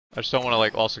I just don't want to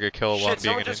like also get killed while I'm Shit,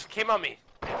 being someone in just it. came on me.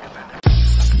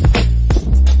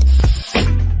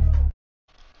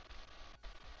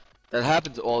 That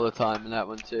happens all the time in that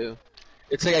one too.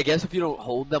 It's like I guess if you don't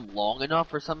hold them long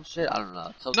enough or some shit, I don't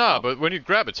know. No, but when you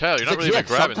grab a tail, you're not really even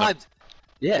grabbing them.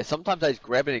 Yeah, sometimes I just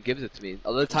grab it and it gives it to me.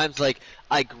 Other times, like,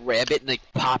 I grab it and, like,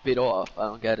 pop it off. I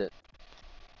don't get it.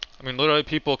 I mean, literally,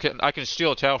 I can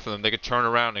steal a tail from them. They can turn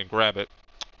around and grab it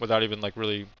without even, like,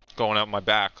 really going out my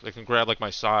back. They can grab, like, my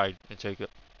side and take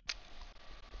it.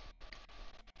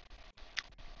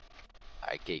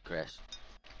 Alright, gate crash.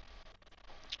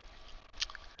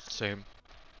 Same.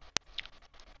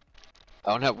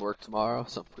 I don't have work tomorrow,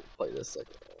 so I'm gonna play this, like,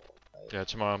 Yeah,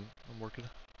 tomorrow I'm working.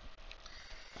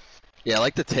 Yeah, I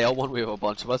like the tail one. We have a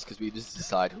bunch of us because we just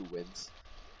decide who wins.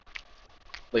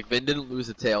 Like, Vin didn't lose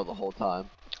a tail the whole time.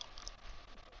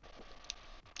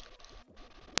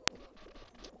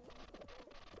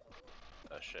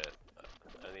 Oh shit.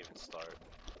 I didn't even start.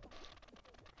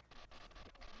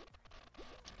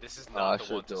 This is not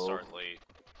the one to start late.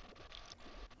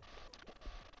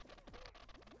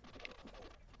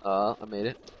 I made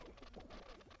it.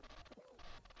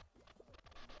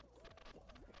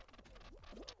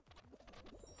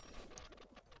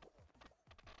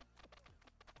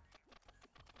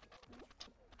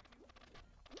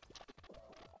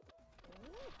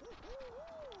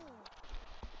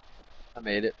 I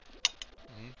made it.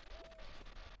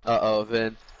 Uh-oh,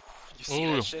 Vin. You see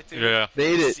that shit, dude? Yeah.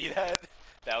 Made You it. see that?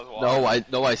 That was wild.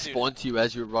 No, I spawned to you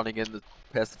as you were running in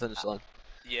past the finish line.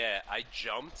 Yeah, I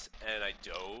jumped and I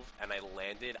dove and I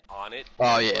landed on it.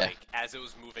 Oh yeah. Like as it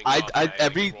was moving up, I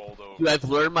rolled over. Dude, I've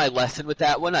learned my lesson with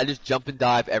that one. I just jump and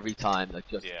dive every time, like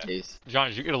just in case. John,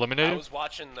 did you get eliminated? I was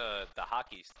watching the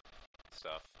hockey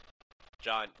stuff.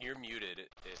 John, you're muted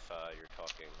if you're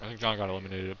talking. I think John got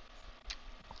eliminated.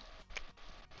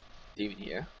 Even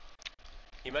here?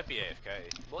 He might be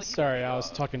AFK. Well, sorry, I was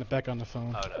talking to Beck on the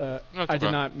phone. Oh, no. I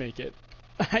did not make it.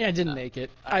 I didn't make it.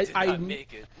 I did not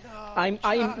make it. No,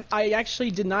 I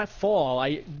actually did not fall.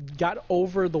 I got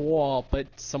over the wall, but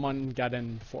someone got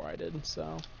in before I did.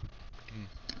 So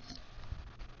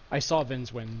I saw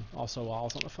Vin's win also while I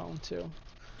was on the phone too.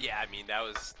 Yeah, I mean that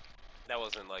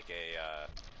wasn't like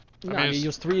a. No, I mean, it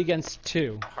was 3 against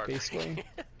 2 basically.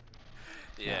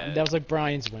 Yeah. That was like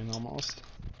Brian's win almost.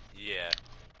 Yeah.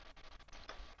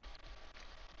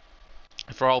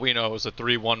 For all we know, it was a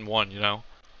 3-1-1. You know,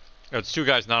 it's 2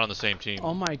 guys not on the same team.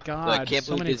 Oh my god! I can't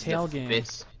so believe many this tail is the games.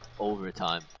 5th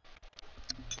overtime.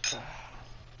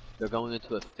 They're going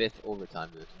into a 5th overtime.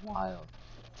 Dude. It's wild.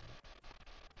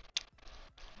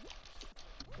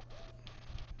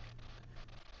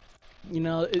 You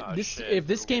know, if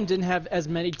this game didn't have as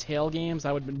many tail games,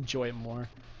 I would enjoy it more.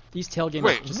 These tail games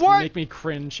just make me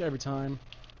cringe every time.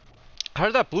 How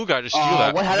did that blue guy just steal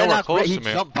that? How did I not close he to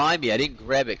me. jumped by me. I didn't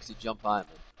grab it because he jumped by me.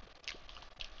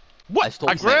 What?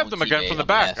 I grabbed him again from the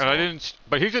back, and I didn't.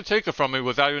 But he could take it from me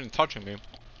without even touching me.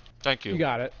 Thank you. You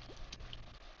got it.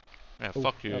 Yeah, Ooh,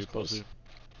 fuck you, you close. pussy.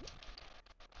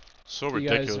 So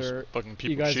ridiculous. Fucking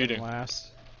people cheating. You guys are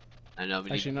last. I know.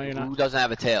 But actually, no, you're not. Who doesn't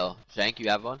have a tail? Shank, you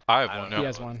have one? I have one. He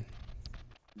has one.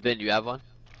 Vin, you have one?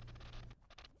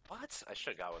 What? I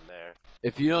should have got one there.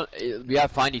 If you don't, we gotta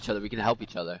find each other. We can help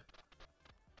each other.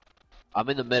 I'm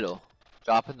in the middle.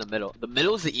 Drop in the middle. The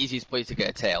middle is the easiest place to get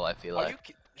a tail. I feel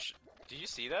like. Do you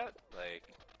see that?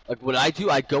 Like what I do,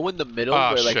 I go in the middle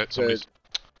Oh where like shit!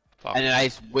 and then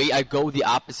I wait. I go the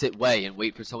opposite way and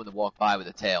wait for someone to walk by with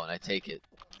a tail, and I take it.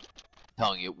 I'm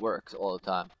telling you, it works all the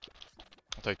time.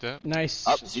 I'll take that. Nice.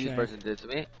 Oh, see this person did it to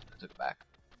me. I took it back.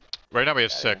 Right now we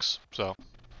have 6, so.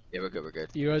 Yeah, we're good. We're good.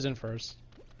 You guys in first.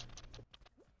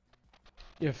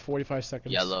 You have 45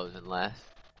 seconds. Yellow's in last.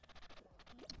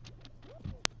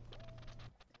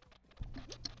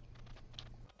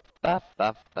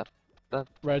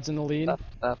 Red's in the lead.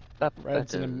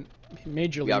 Red's in a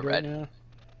major lead right now.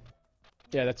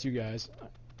 Yeah, that's you guys.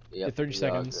 Yep, 30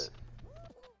 seconds.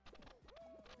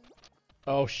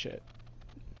 Oh shit.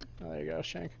 Oh, there you go,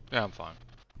 Shank. Yeah, I'm fine.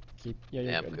 Yeah,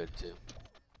 you're I'm good. good too.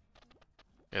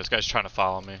 Yeah, this guy's trying to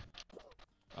follow me.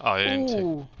 Oh, he didn't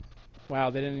take. Wow,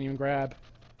 they didn't even grab.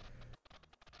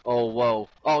 Oh, whoa.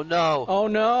 Oh, no. Oh,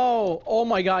 no. Oh,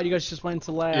 my God. You guys just went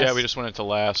into last. Yeah, we just went into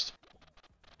last.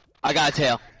 I got a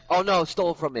tail. Oh, no.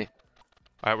 Stole from me.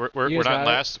 Alright, we're not in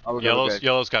last. Oh,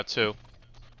 Yellow's got 2.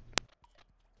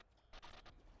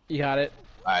 You got it.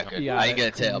 Alright, good. I didn't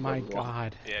get a tail. Oh, my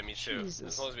God. Yeah, me too. Jesus.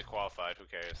 As long as we qualified, who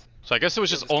cares? So I guess it was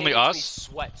just this only game makes us.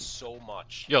 me sweat so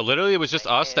much. Yo, literally, it was just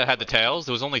us that had the tails.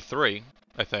 There was only 3,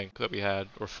 I think, that we had,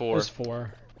 or 4. It was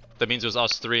 4. That means it was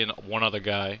us 3 and one other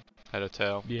guy had a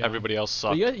tail. Yeah. Everybody else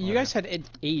sucked. Well, you guys had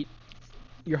 8.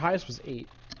 Your highest was 8.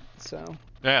 So.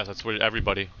 Yeah, that's what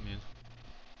everybody. I mean.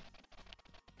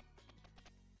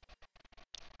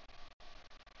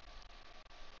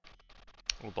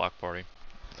 Little block party.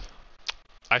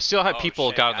 I still had people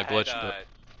shit, got in the glitch, but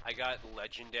I got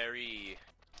legendary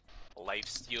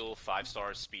lifesteal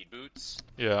 5-star speed boots.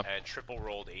 yeah. And triple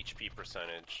rolled HP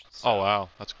percentage. So, Oh wow,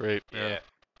 that's great. Yeah.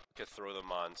 Could throw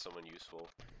them on someone useful.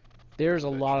 There's a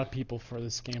lot of people for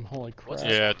this game. Holy crap.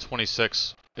 Yeah,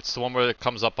 26. It's the one where it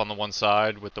comes up on the one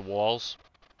side with the walls.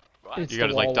 What? You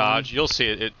gotta like dodge. You'll see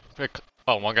it.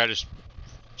 Oh, one guy just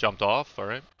jumped off. All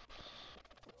right.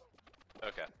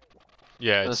 Okay.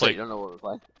 Yeah, it's like you don't know what it was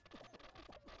like.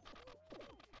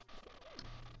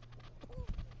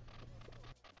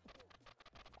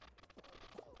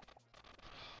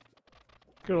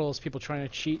 Look at all those people trying to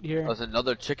cheat here. There's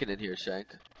another chicken in here, Shank.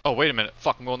 Oh wait a minute.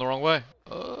 Fuck, I'm going the wrong way.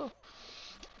 Oh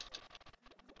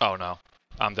no,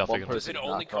 I'm definitely gonna. Does it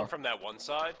only come from that one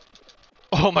side?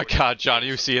 Oh my God, John, are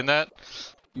you seeing that?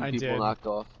 People did. knocked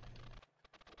off.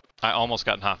 I almost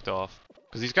got knocked off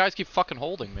because these guys keep fucking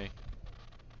holding me.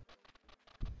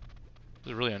 This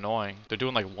is really annoying. They're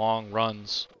doing like long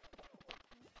runs.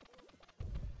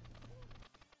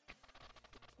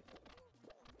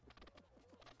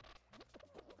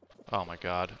 Oh my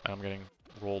God, I'm getting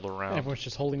rolled around. Everyone's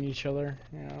just holding each other.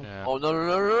 Yeah. Oh no no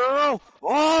no no no no!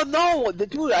 Oh no!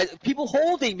 Dude, people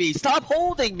holding me! Stop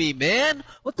holding me, man!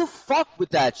 What the fuck with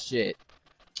that shit?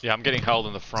 Yeah, I'm getting held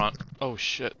in the front. Oh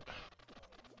shit.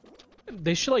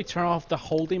 They should like turn off the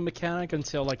holding mechanic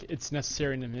until like it's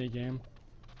necessary in the minigame.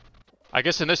 I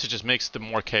guess in this it just makes them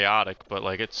more chaotic, but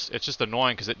like it's just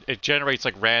annoying because it generates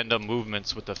like random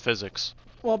movements with the physics.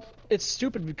 Well, it's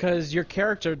stupid because your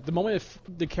character, the moment if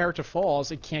the character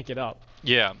falls, it can't get up.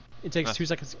 Yeah. It takes 2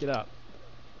 seconds to get up.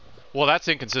 Well, that's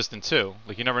inconsistent too.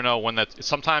 Like you never know when that.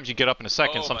 Sometimes you get up in a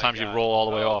second. Oh sometimes my you God. roll all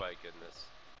the way off. Oh my goodness.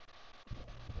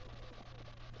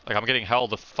 Like I'm getting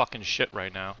held to fucking shit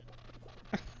right now.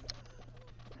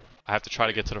 I have to try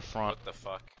to get to the front. What the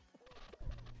fuck?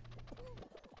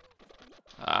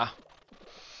 Ah.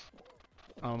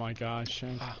 Oh my gosh,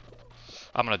 Shank.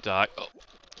 I'm gonna die. Oh,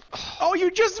 Oh, you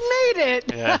just made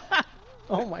it! yeah.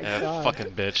 Oh my Yeah, god.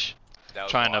 fucking bitch. That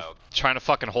was Trying wild. to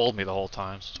fucking hold me the whole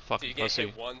time. It's So fucking you get pussy.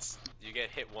 hit once. You get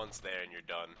hit once there, and you're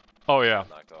done. Oh yeah.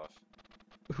 Knocked off.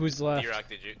 Who's left? D-Rock,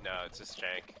 did you? No, it's just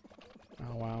Shank.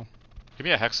 Oh wow. Give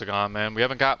me a hexagon, man. We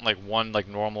haven't gotten like one like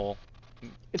normal.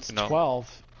 It's No.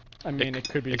 12. I mean, it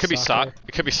could be. It could be soccer.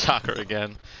 It could be soccer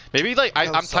again. Maybe like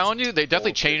I'm telling you, they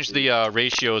definitely change the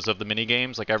ratios of the mini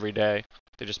games like every day.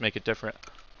 They just make it different.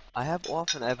 I have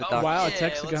off and I have a Oh, doctor. wow, yeah, it's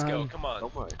Hexagon. let's go. Come on.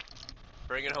 Don't worry.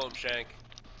 Bring it home, Shank.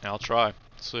 Yeah, I'll try.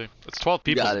 Let's see. It's 12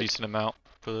 people, got is a it. decent amount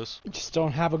for this. You just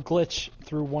don't have a glitch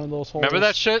through one of those holes. Remember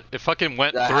that shit? It fucking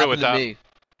went That through happened without. to me.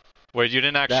 Where you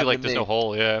didn't actually happened like. to There's me. no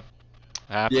hole. Yeah.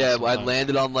 Happens Yeah, I sometimes.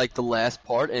 landed on like the last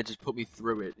part and it just put me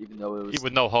through it, even though it was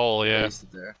With no hole. Yeah.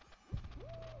 wasted there.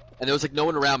 And there was like no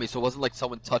one around me, so it wasn't like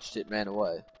someone touched it and ran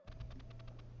away.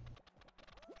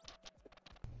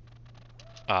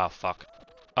 Ah, fuck.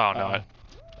 Oh no.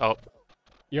 Oh.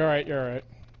 You're right. You're right.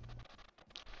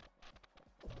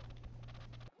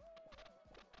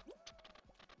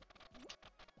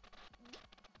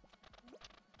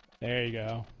 There you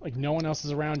go. Like no one else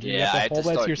is around you. Yeah, You I have had to to hold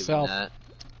that start to doing yourself. that.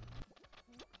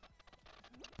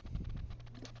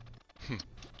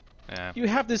 Yeah. You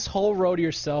have this whole row to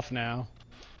yourself now.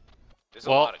 There's a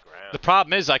Well, lot of ground. the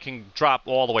problem is I can drop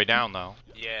all the way down though.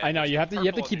 Yeah. I know, there's you have to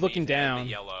purple keep looking underneath and down. the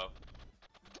yellow.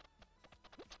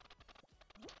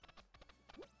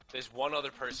 There's one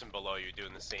other person below you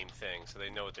doing the same thing, so they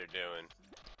know what they're doing.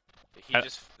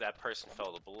 That person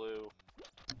fell to blue.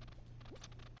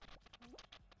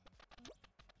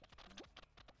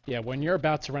 Yeah, when you're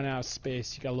about to run out of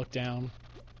space, you gotta look down.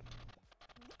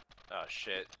 Oh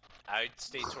shit. I'd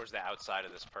stay towards the outside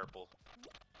of this purple.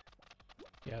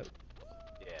 Yeah,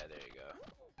 Yeah, there you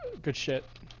go. good shit.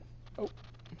 Oh,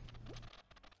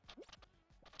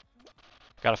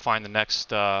 Gotta find the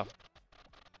next.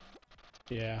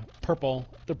 yeah, purple.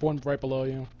 The one right below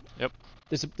you. Yep.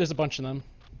 There's a bunch of them.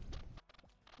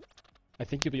 I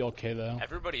think you'll be okay though.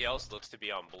 Everybody else looks to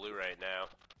be on blue right now.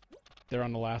 They're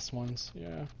on the last ones.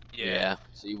 Yeah. Yeah.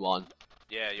 So you won.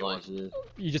 Yeah, you As long want. as you-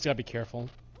 You just gotta be careful.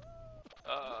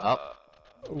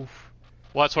 Oof.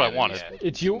 Well, that's what I Yeah, wanted. yeah.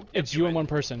 It's you. It's you and win. one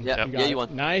person. Yeah, you got yeah, it. you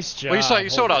won. Nice job. Well, you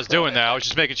saw what I was Holy doing crap. now. I was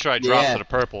just making sure I dropped Yeah. to the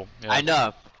purple. Yeah. I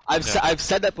know. I've Yeah. I've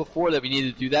said that before that we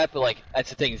need to do that, but like that's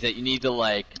the thing is that you need to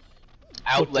like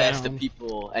outlast the down.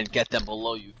 people and get them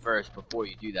below you first before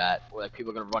you do that, or like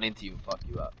people are gonna run into you and fuck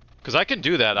you up. Because I can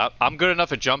do that. I'm good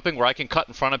enough at jumping where I can cut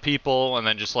in front of people and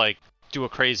then just like do a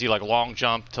crazy like long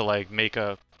jump to like make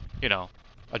a, you know,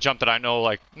 a jump that I know,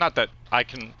 like, not that I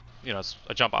can, you know, it's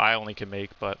a jump I only can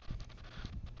make, but